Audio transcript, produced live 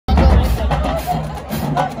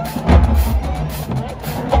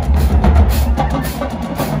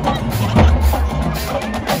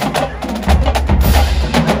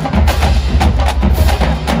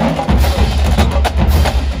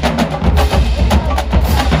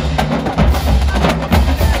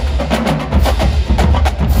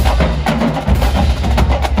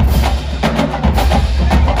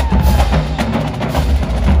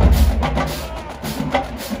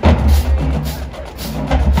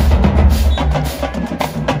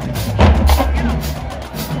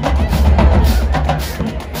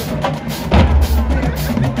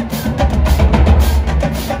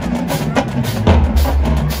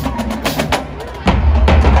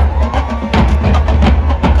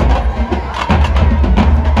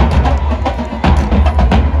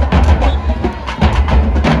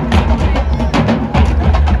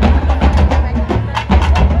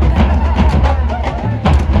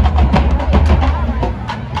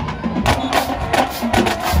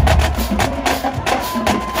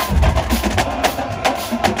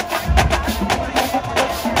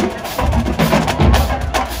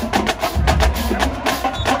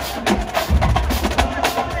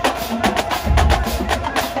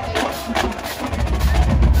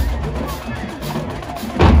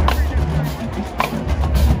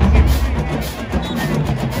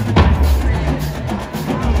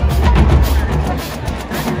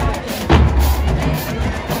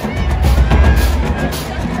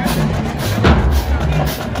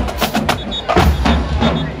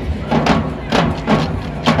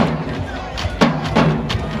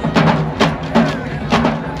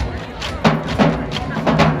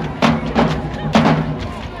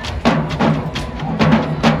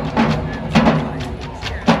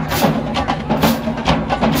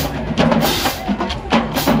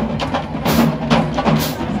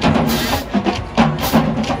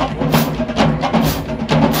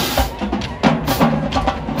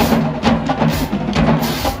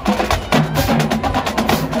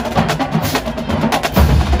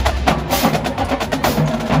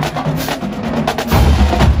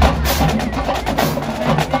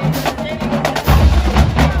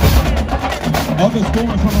Other scores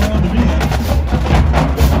from around the bend.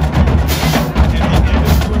 And the end of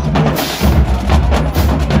the first quarter.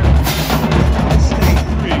 State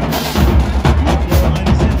 3. North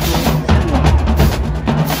Carolina Central 0.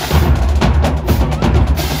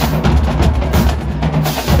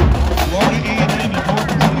 Florida A&M and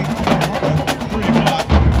Georgia State 3 o'clock.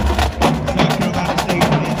 South Carolina State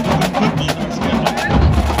and Northern Cookman are scheduled.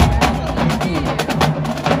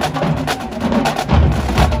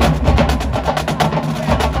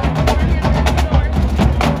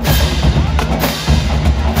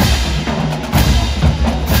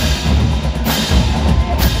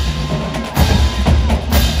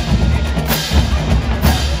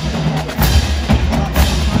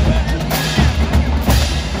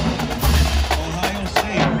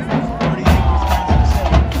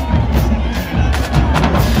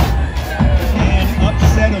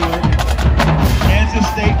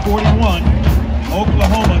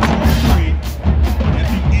 Oklahoma 23 at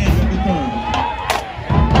the end of the third.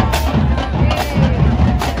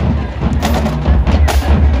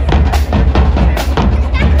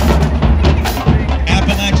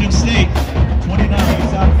 Appalachian State 29,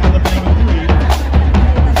 South Alabama 3.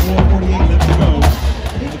 4:48 left to go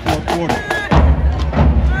in the fourth quarter.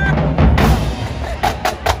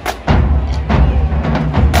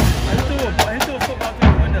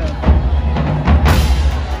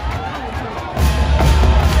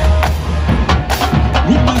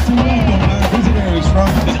 We'd like to welcome our visitors from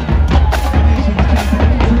the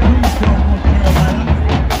North Carolina.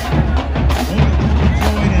 Hope that you've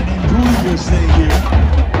enjoyed and enjoyed your stay here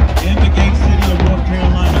in the great city of North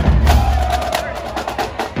Carolina.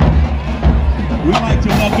 We'd like to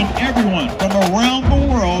welcome everyone from around the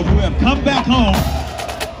world who have come back home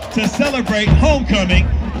to celebrate homecoming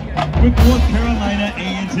with North Carolina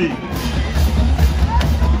A&T. We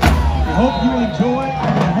hope you enjoy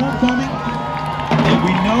your homecoming. And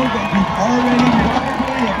we know that you've already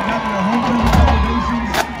probably have gotten your homecoming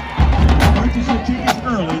celebrations. Purchase your tickets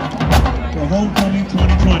early for Homecoming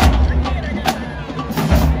 2020.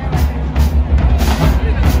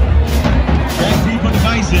 Back deep for the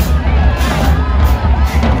Bison.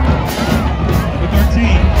 Number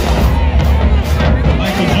 13,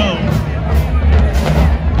 Michael Jones.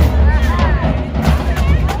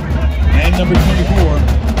 And number 24,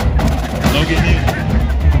 Logan Neal.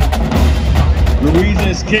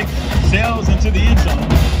 Ruiz's kick sails into the end zone.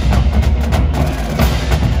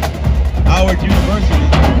 Howard University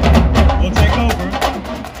will take over.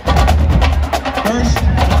 First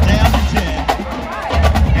down and 10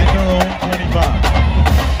 at their own 25.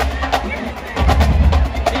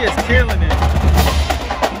 He is killing it.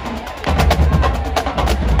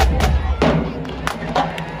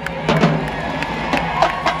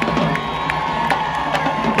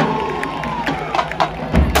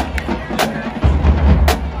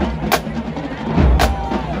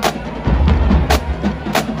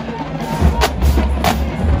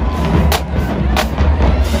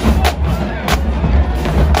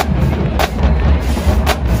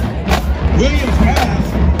 Williams' pass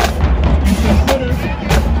is considered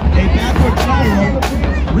a backward lateral,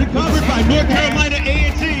 recovered by North Carolina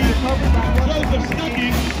A&T. Joseph Stuckey.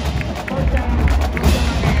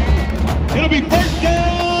 It'll be first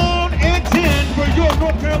down and 10 for your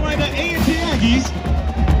North Carolina A&T Aggies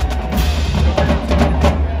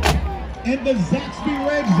in the Zaxby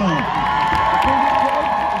red zone.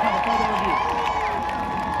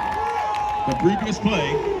 The previous play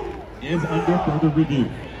is under further review.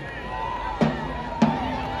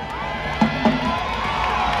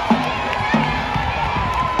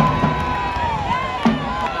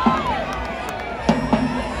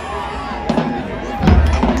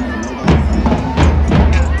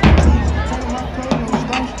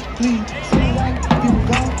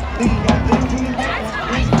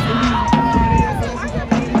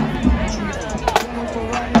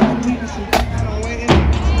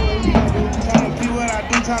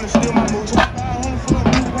 Trying to steal my moves.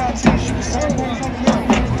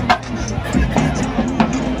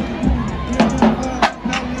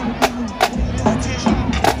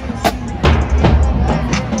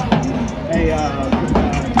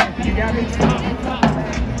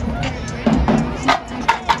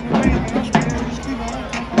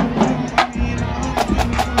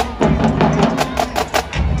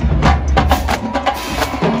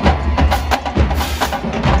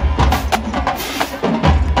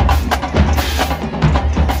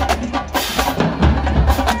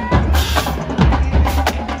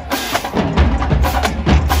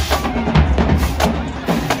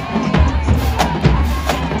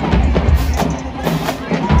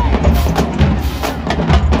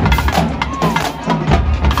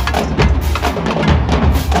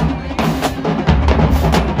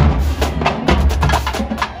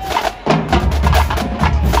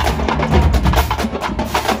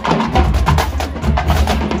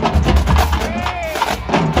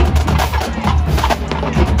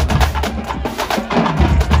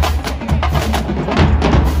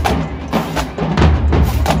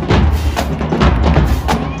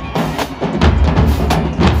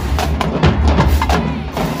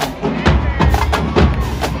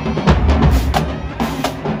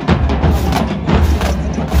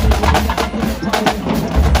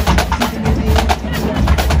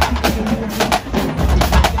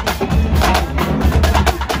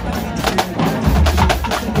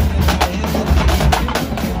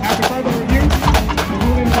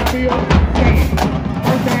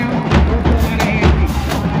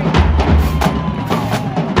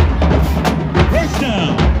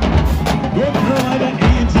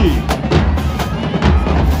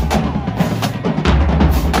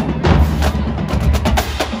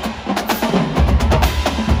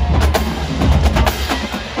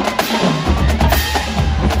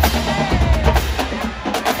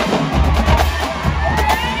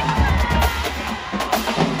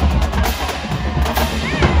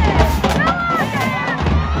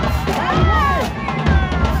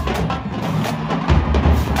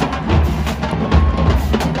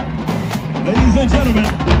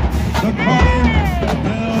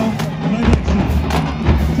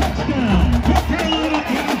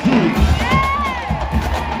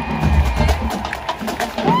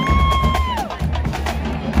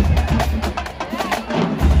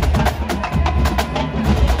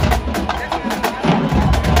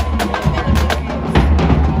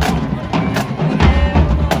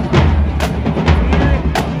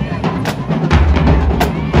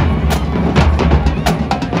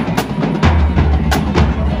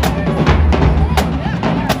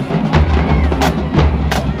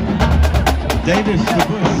 Davis to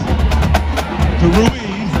Bush to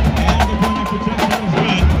Ruiz, and the point of protection is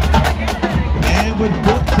good. And with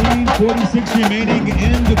 14:46 remaining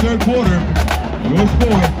in the third quarter, your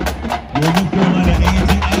score, your North Carolina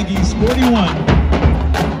A&T Aggies 41,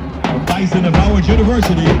 Bison of Howard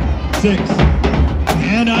University 6.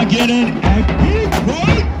 Can I get an Aggie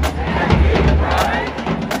right?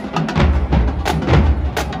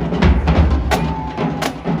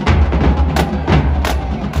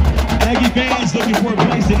 Aggie fans looking for a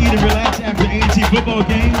place to eat and relax after A&T football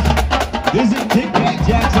games? Visit Kickback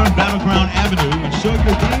Jacks on Battleground Avenue and show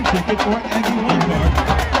your game ticket or Aggie One card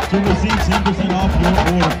to receive 10% off your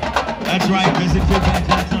order. That's right, visit Kickback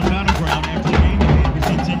Jacks on Battleground after the game day and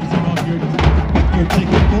receive 10% off your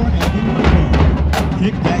ticket or Aggie One card.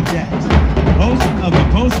 Kickback Jacks, host of the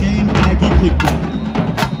post-game Aggie Kickback.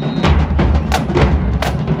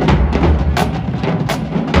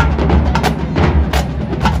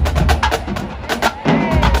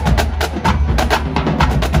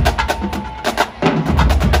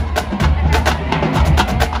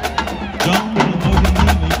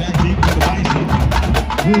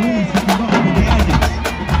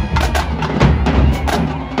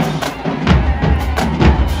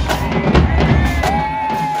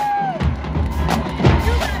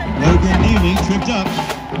 Tripped up.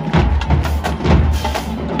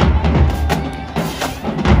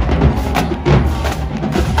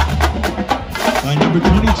 By number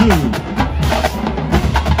 22,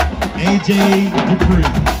 A.J. Dupree.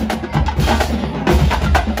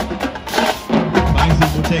 Bison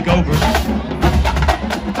will take over.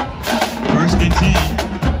 First and 10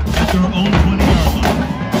 at their own 20-yard line.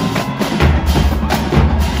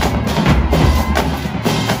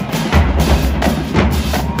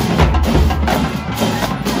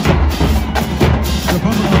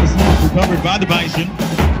 Recovered by the Bison.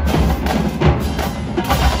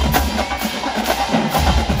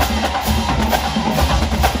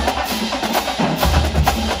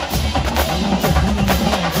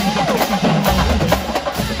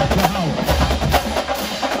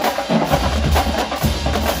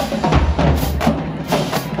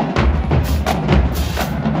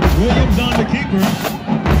 Williams on the keeper.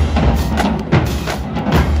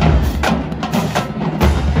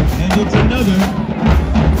 And it's another.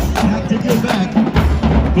 To give back.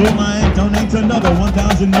 Full Line donates another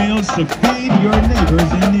 1,000 meals to feed your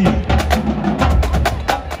neighbors in need.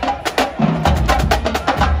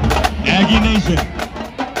 Aggie Nation,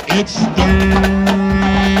 it's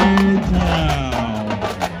third down.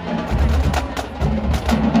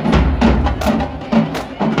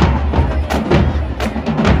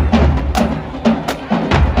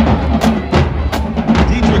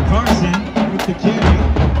 Dietrich Carson with the carry.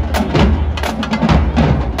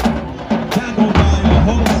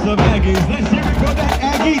 Of Aggies. Let's hear it for that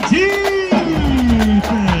Aggie defense.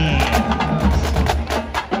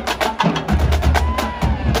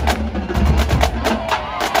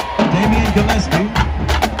 Damian Gillespie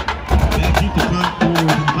back deep to front for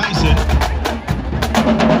Bison.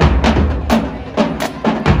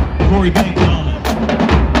 Corey Banks on it.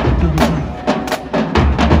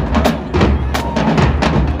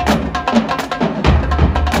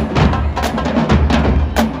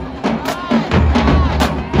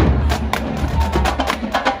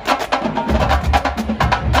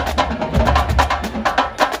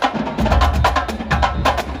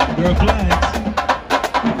 There are flags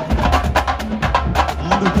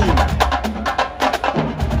on the field.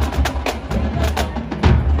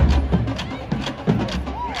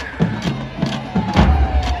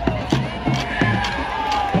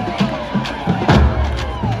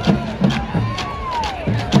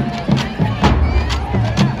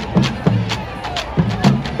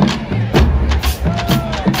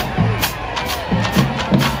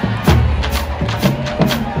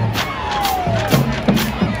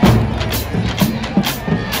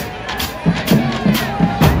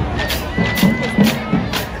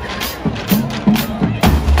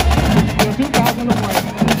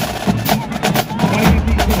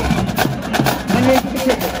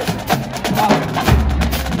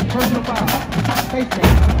 Personal foul. Face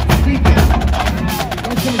mask. Defense.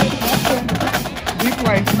 Don't finish it.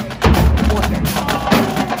 Replay. Fourth down.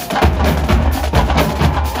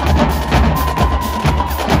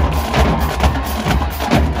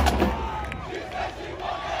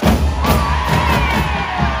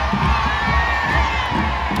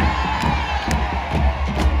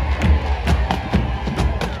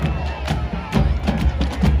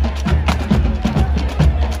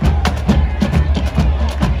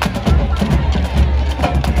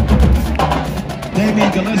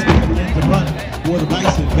 Damian Gillespie begins to run for the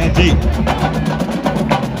Bison back deep.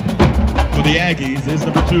 for the Aggies is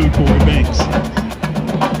number 2, Corey Banks.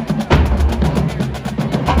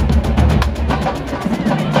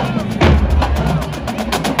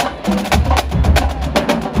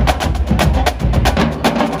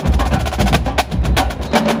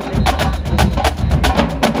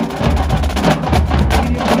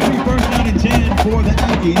 First down and 10 for the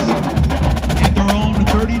Aggies at their own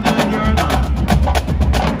 39-yard line.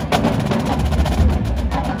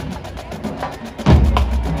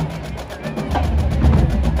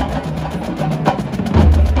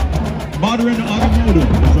 Modern Automotive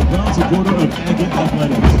is a proud supporter of Aggie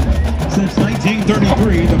Athletics. Since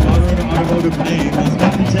 1933, the Modern Automotive name has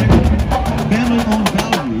been integral, family-owned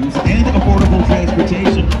values, and affordable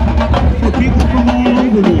transportation for people from all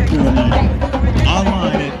over North Carolina.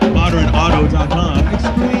 Online at modernauto.com,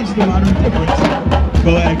 experience the modern difference.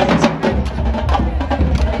 Go Aggies.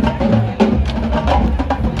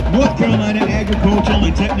 North Carolina Agricultural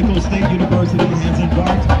and Technical State University has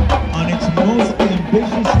embarked on its most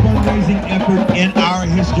ambitious fundraising effort in our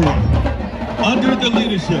history. Under the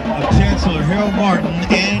leadership of Chancellor Harold Martin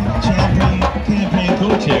and campaign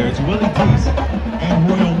co-chairs Willie Deese and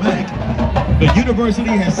Royal Mack, the university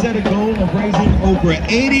has set a goal of raising over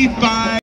 $85